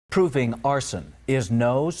Proving arson is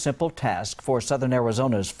no simple task for Southern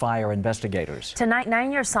Arizona's fire investigators. Tonight,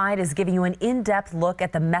 9 Your Side is giving you an in-depth look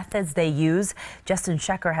at the methods they use. Justin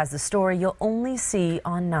Schecker has the story you'll only see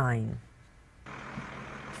on 9.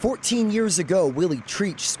 14 years ago, Willie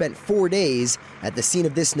Treach spent 4 days at the scene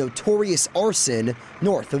of this notorious arson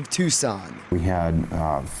north of Tucson. We had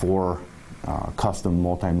 4 custom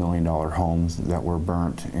multi-million-dollar homes that were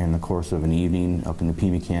burnt in the course of an evening up in the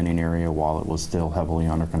Pima Canyon area while it was still heavily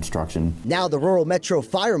under construction. Now the rural Metro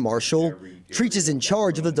Fire Marshal, Treach is in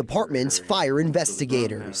charge of the department's fire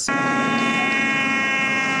investigators.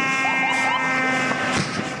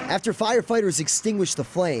 After firefighters extinguish the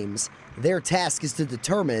flames, their task is to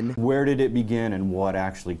determine where did it begin and what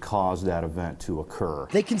actually caused that event to occur.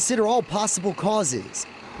 They consider all possible causes,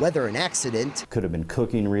 whether an accident, could have been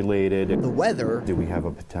cooking related, the weather, do we have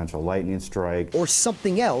a potential lightning strike, or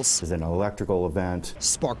something else is an electrical event,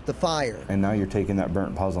 sparked the fire. And now you're taking that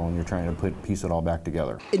burnt puzzle and you're trying to piece it all back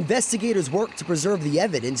together. Investigators work to preserve the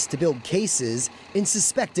evidence to build cases in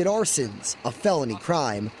suspected arsons, a felony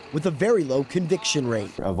crime with a very low conviction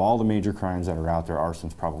rate. Of all the major crimes that are out there,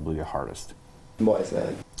 arson's probably the hardest. Why is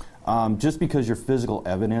that? Just because your physical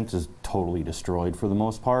evidence is totally destroyed for the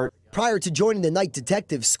most part. Prior to joining the night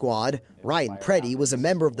detective squad, Ryan Preddy was a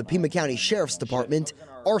member of the Pima County Sheriff's Department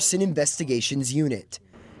Arson Investigations Unit.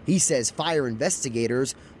 He says fire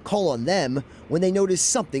investigators call on them when they notice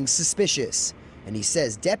something suspicious. And he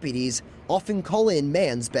says deputies often call in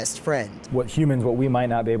man's best friend. What we might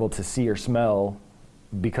not be able to see or smell,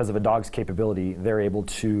 because of a dog's capability, they're able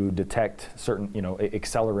to detect certain,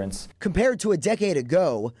 accelerants. Compared to a decade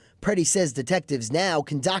ago, Preddy says detectives now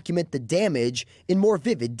can document the damage in more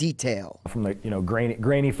vivid detail. From the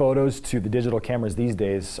grainy photos to the digital cameras these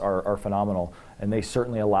days are phenomenal, and they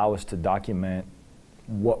certainly allow us to document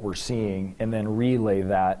what we're seeing and then relay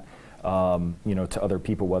that to other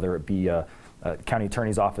people, whether it be a county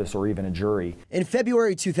attorney's office or even a jury. In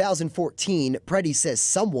February 2014, Preddy says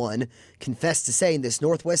someone confessed to setting this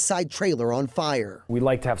Northwest Side trailer on fire. We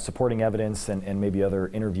like to have supporting evidence and maybe other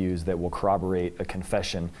interviews that will corroborate a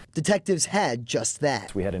confession. Detectives had just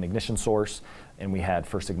that. We had an ignition source, and we had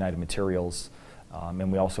first ignited materials,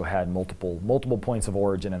 and we also had multiple points of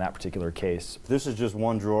origin in that particular case. This is just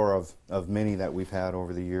one drawer of many that we've had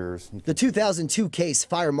over the years. The 2002 case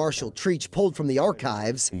Fire Marshal Treach pulled from the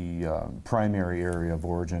archives, the primary area of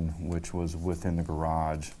origin, which was within the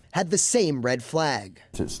garage, had the same red flag.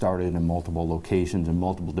 It started in multiple locations in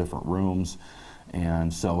multiple different rooms.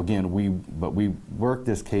 And so again, we worked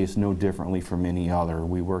this case no differently from any other.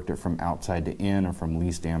 We worked it from outside to in, or from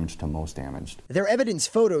least damaged to most damaged. Their evidence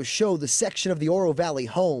photos show the section of the Oro Valley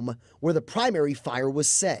home where the primary fire was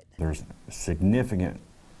set. There's significant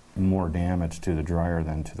more damage to the dryer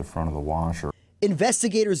than to the front of the washer.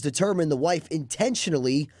 Investigators determined the wife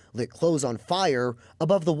intentionally lit clothes on fire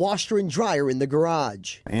above the washer and dryer in the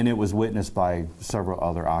garage. And it was witnessed by several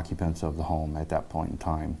other occupants of the home at that point in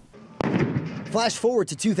time. Flash forward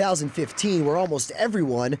to 2015, where almost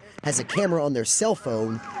everyone has a camera on their cell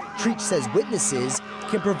phone. Treach says witnesses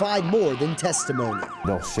can provide more than testimony.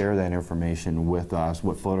 They'll share that information with us,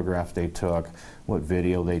 what photographs they took, what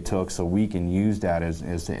video they took, so we can use that as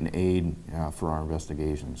an aid for our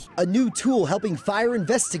investigations. A new tool helping fire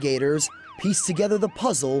investigators piece together the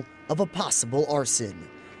puzzle of a possible arson.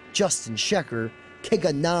 Justin Schecker,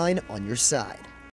 KGUN-9 on your side.